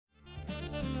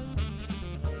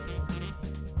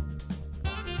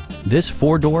This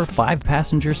four-door,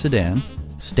 five-passenger sedan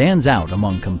stands out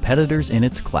among competitors in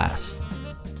its class.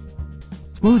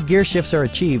 Smooth gear shifts are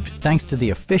achieved thanks to the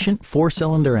efficient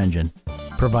four-cylinder engine,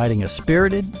 providing a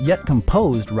spirited yet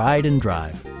composed ride and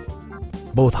drive.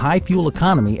 Both high fuel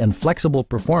economy and flexible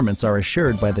performance are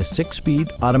assured by the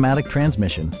 6-speed automatic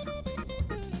transmission.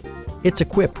 It's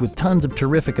equipped with tons of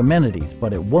terrific amenities,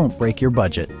 but it won't break your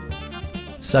budget,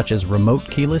 such as remote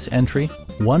keyless entry,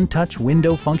 one-touch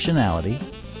window functionality,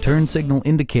 turn signal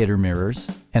indicator mirrors,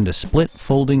 and a split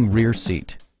folding rear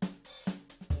seat.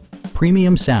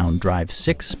 Premium sound drives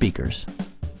 6 speakers,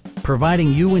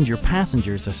 providing you and your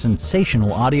passengers a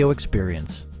sensational audio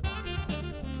experience.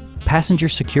 Passenger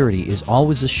security is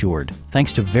always assured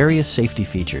thanks to various safety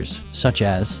features such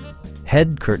as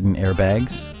head curtain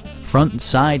airbags, front and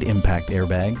side impact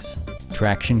airbags,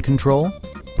 traction control,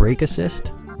 brake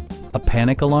assist, a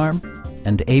panic alarm,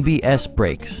 and ABS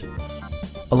brakes.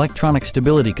 Electronic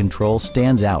stability control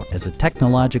stands out as a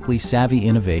technologically savvy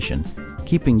innovation,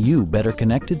 keeping you better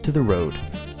connected to the road.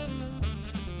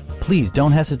 Please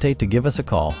don't hesitate to give us a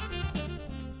call.